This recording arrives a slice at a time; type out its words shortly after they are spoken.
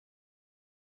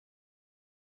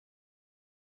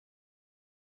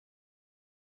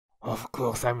Of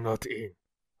course I'm not in.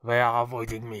 They are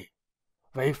avoiding me.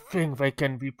 They think they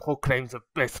can be proclaimed the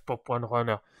best Pop 1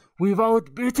 runner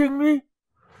without beating me?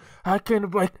 I can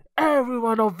break every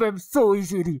one of them so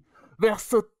easily. They're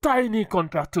so tiny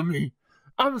compared to me.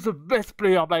 I'm the best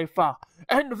player by far,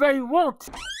 and they won't!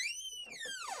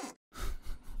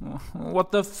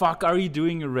 What the fuck are you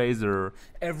doing, Eraser?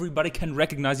 Everybody can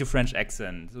recognize your French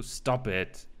accent, so stop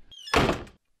it.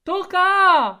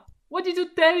 Toka! What did you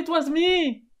tell it was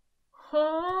me?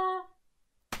 Huh?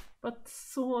 But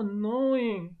so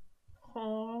annoying.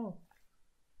 Oh.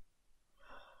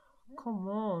 Come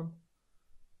on.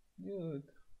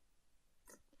 Dude.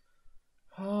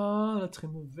 Ah, la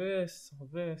très mauvaise.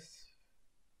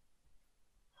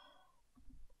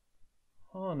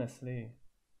 Honestly.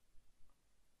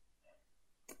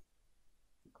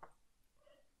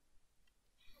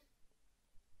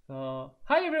 So,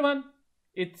 hi everyone!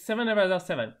 It's 7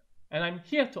 and I'm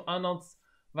here to announce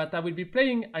that I will be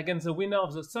playing against the winner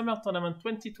of the Summer Tournament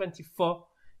 2024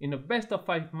 in a best of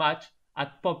 5 match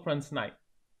at Pop France Night.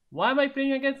 Why am I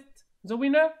playing against the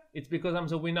winner? It's because I'm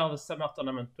the winner of the Summer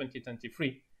Tournament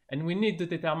 2023 and we need to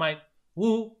determine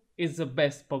who is the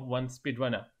best Pop 1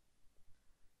 speedrunner.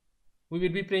 We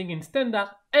will be playing in standard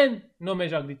and no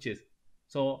major glitches,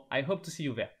 so I hope to see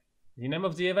you there. The name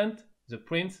of the event, the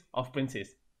Prince of Princes,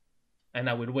 and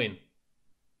I will win.